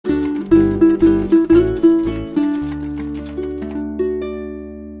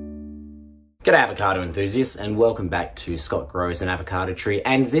G'day avocado enthusiasts and welcome back to Scott Grows an Avocado Tree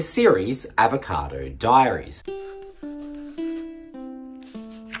and this series, Avocado Diaries.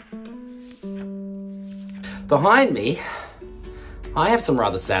 Behind me, I have some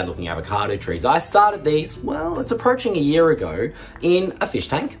rather sad looking avocado trees. I started these, well, it's approaching a year ago in a fish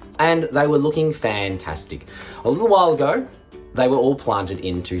tank and they were looking fantastic. A little while ago, they were all planted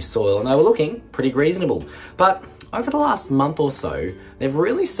into soil and they were looking pretty reasonable. But over the last month or so, they've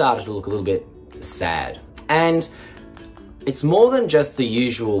really started to look a little bit sad. And it's more than just the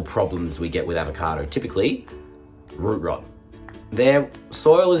usual problems we get with avocado. Typically, root rot. Their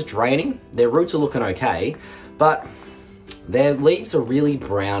soil is draining, their roots are looking okay, but their leaves are really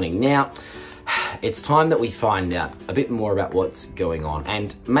browning. Now, it's time that we find out a bit more about what's going on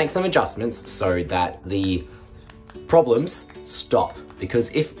and make some adjustments so that the problems stop.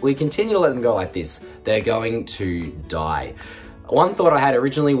 Because if we continue to let them go like this, they're going to die. One thought I had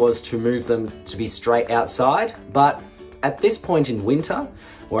originally was to move them to be straight outside, but at this point in winter,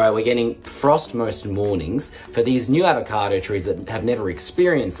 where we're getting frost most mornings, for these new avocado trees that have never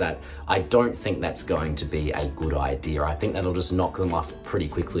experienced that, I don't think that's going to be a good idea. I think that'll just knock them off pretty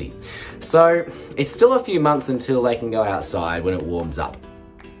quickly. So it's still a few months until they can go outside when it warms up.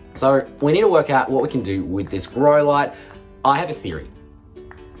 So we need to work out what we can do with this grow light. I have a theory.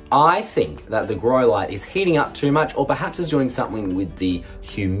 I think that the grow light is heating up too much, or perhaps is doing something with the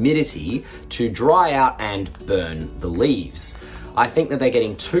humidity to dry out and burn the leaves. I think that they're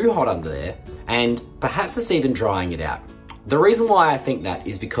getting too hot under there, and perhaps it's even drying it out. The reason why I think that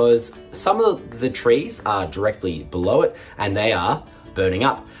is because some of the trees are directly below it and they are burning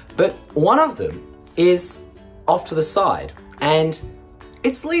up. But one of them is off to the side and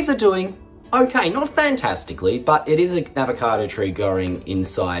its leaves are doing okay, not fantastically, but it is an avocado tree growing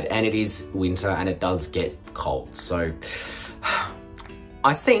inside and it is winter and it does get cold. So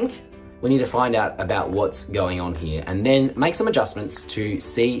I think we need to find out about what's going on here and then make some adjustments to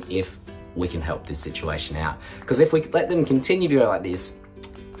see if we can help this situation out. Because if we let them continue to go like this,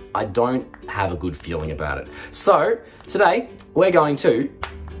 I don't have a good feeling about it. So today we're going to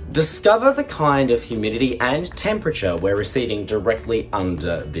discover the kind of humidity and temperature we're receiving directly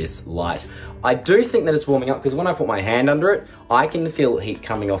under this light. I do think that it's warming up because when I put my hand under it, I can feel heat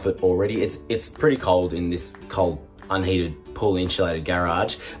coming off it already. It's pretty cold in this cold, unheated, poorly insulated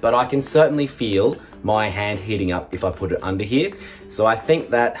garage, but I can certainly feel my hand heating up if I put it under here. So I think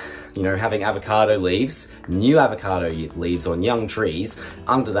that, you know, having avocado leaves, new avocado leaves on young trees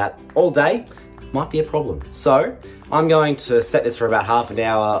under that all day might be a problem. So I'm going to set this for about half an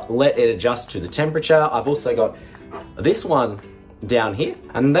hour, let it adjust to the temperature. I've also got this one down here,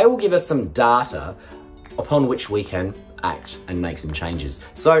 and they will give us some data upon which we can act and make some changes.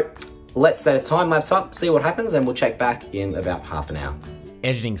 So let's set a time lapse up, see what happens, and we'll check back in about half an hour.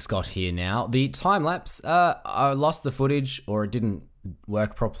 Editing Scott here now. The time lapse, I lost the footage or it didn't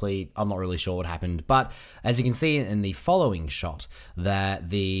work properly. I'm not really sure what happened, but as you can see in the following shot, that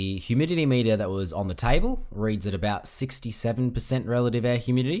the humidity meter that was on the table reads at about 67% relative air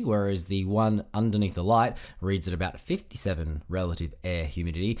humidity, whereas the one underneath the light reads at about 57 relative air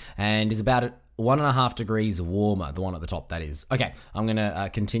humidity and is about 1.5 degrees warmer, the one at the top that is. Okay, I'm gonna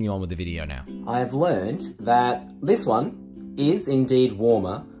continue on with the video now. I've learned that this one is indeed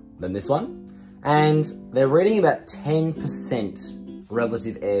warmer than this one, and they're reading about 10%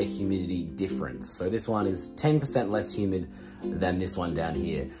 relative air humidity difference. So this one is 10% less humid than this one down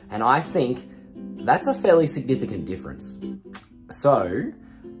here. And I think that's a fairly significant difference. So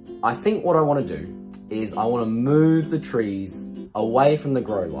I think what I want to do is I want to move the trees away from the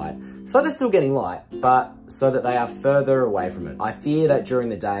grow light. So they're still getting light, but so that they are further away from it. I fear that during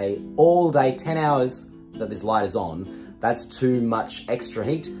the day, all day, 10 hours that this light is on, that's too much extra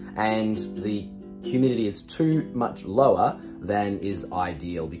heat and the humidity is too much lower than is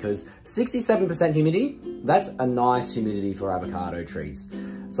ideal, because 67% humidity, that's a nice humidity for avocado trees.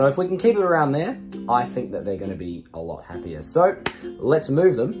 So if we can keep it around there, I think that they're going to be a lot happier. So let's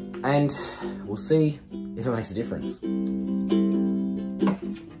move them and we'll see if it makes a difference.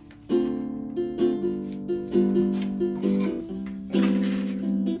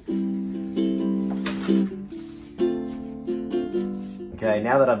 Okay,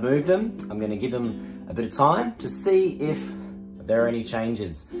 now that I've moved them, I'm going to give them a bit of time to see if there are any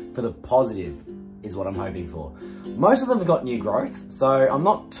changes for the positive, is what I'm hoping for. Most of them have got new growth, so I'm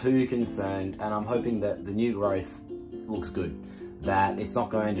not too concerned, and I'm hoping that the new growth looks good, that it's not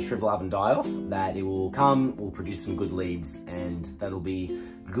going to shrivel up and die off, that it will produce some good leaves, and that'll be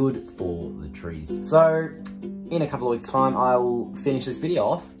good for the trees. So in a couple of weeks' time, I will finish this video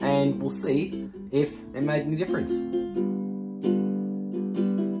off and we'll see if it made any difference.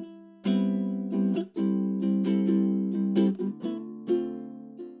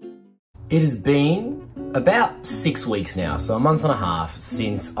 It has been about 6 weeks now, so a month and a half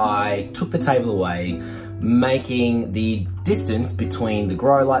since I took the table away, making the distance between the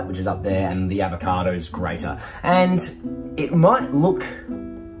grow light, which is up there, and the avocados greater. And it might look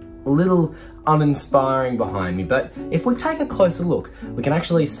a little uninspiring behind me, but if we take a closer look, we can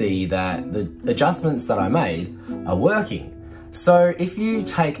actually see that the adjustments that I made are working. So if you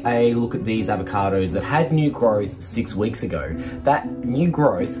take a look at these avocados that had new growth 6 weeks ago, that new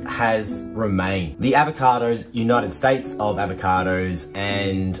growth has remained. The avocados, United States of avocados,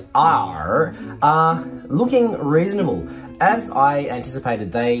 and are looking reasonable. As I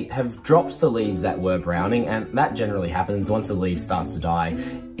anticipated, they have dropped the leaves that were browning, and that generally happens once a leaf starts to die,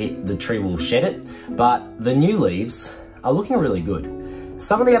 the tree will shed it, but the new leaves are looking really good.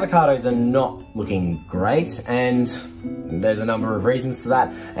 Some of the avocados are not looking great, and there's a number of reasons for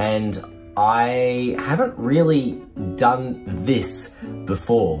that, and I haven't really done this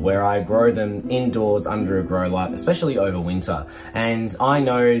before, where I grow them indoors under a grow light, especially over winter, and I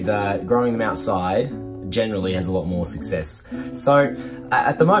know that growing them outside generally has a lot more success. So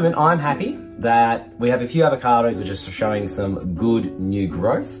at the moment, I'm happy that we have a few avocados which are showing some good new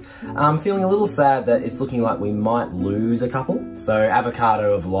growth. I'm feeling a little sad that it's looking like we might lose a couple. So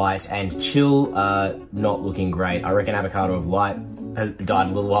Avocado of Light and Chill are not looking great. I reckon Avocado of Light has died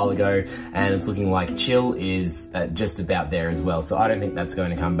a little while ago, and it's looking like Chill is just about there as well. So I don't think that's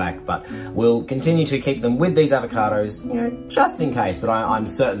going to come back, but we'll continue to keep them with these avocados, you know, just in case. But I'm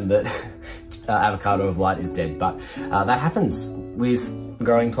certain that Avocado of Light is dead, but that happens with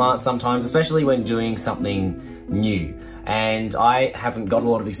growing plants sometimes, especially when doing something new. And I haven't got a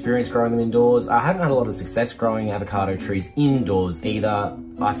lot of experience growing them indoors. I haven't had a lot of success growing avocado trees indoors either.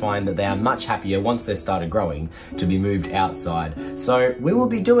 I find that they are much happier once they've started growing to be moved outside. So we will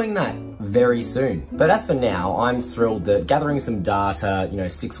be doing that very soon. But as for now, I'm thrilled that gathering some data,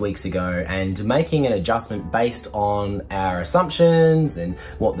 6 weeks ago and making an adjustment based on our assumptions and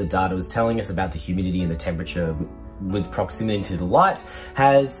what the data was telling us about the humidity and the temperature with proximity to the light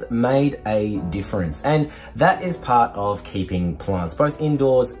has made a difference. And that is part of keeping plants both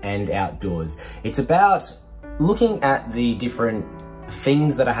indoors and outdoors. It's about looking at the different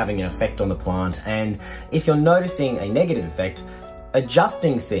things that are having an effect on the plant, and if you're noticing a negative effect,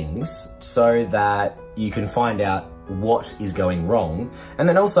 adjusting things so that you can find out what is going wrong, and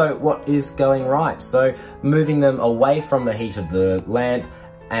then also what is going right. So moving them away from the heat of the lamp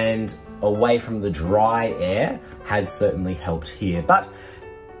and away from the dry air has certainly helped here. But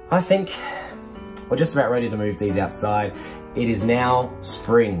I think we're just about ready to move these outside. It is now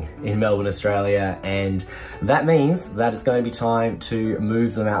spring in Melbourne, Australia, and that means that it's going to be time to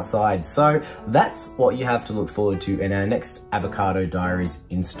move them outside. So that's what you have to look forward to in our next Avocado Diaries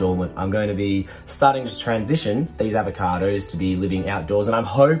installment. I'm going to be starting to transition these avocados to be living outdoors, and I'm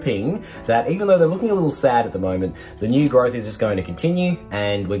hoping that even though they're looking a little sad at the moment, the new growth is just going to continue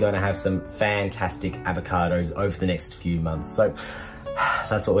and we're going to have some fantastic avocados over the next few months. So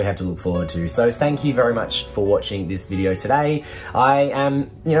that's what we have to look forward to. So thank you very much for watching this video today. I've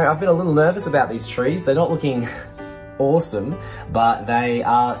been a little nervous about these trees. They're not looking awesome, but they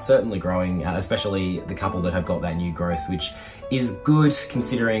are certainly growing, especially the couple that have got that new growth, which is good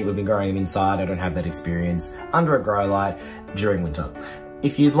considering we've been growing them inside. I don't have that experience under a grow light during winter.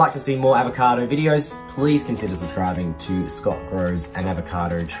 If you'd like to see more avocado videos, please consider subscribing to Scott Grows an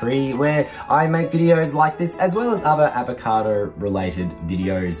Avocado Tree, where I make videos like this, as well as other avocado related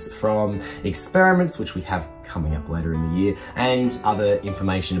videos from experiments, which we have coming up later in the year, and other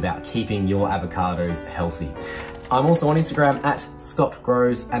information about keeping your avocados healthy. I'm also on Instagram at Scott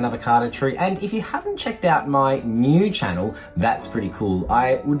Grows an Avocado Tree, and if you haven't checked out my new channel, That's Pretty Cool,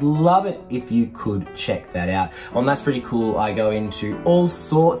 I would love it if you could check that out. On That's Pretty Cool, I go into all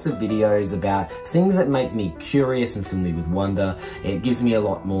sorts of videos about things that make me curious and fill me with wonder. It gives me a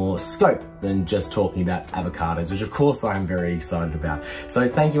lot more scope than just talking about avocados, which of course I'm very excited about. So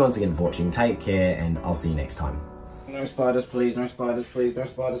thank you once again for watching. Take care, and I'll see you next time. No spiders, please. No spiders, please. No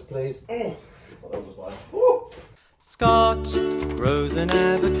spiders, please. Oh, that was a spider. Scott grows an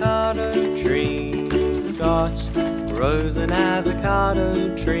avocado tree. Scott grows an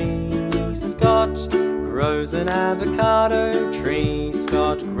avocado tree. Scott grows an avocado tree.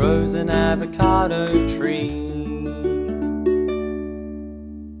 Scott grows an avocado tree.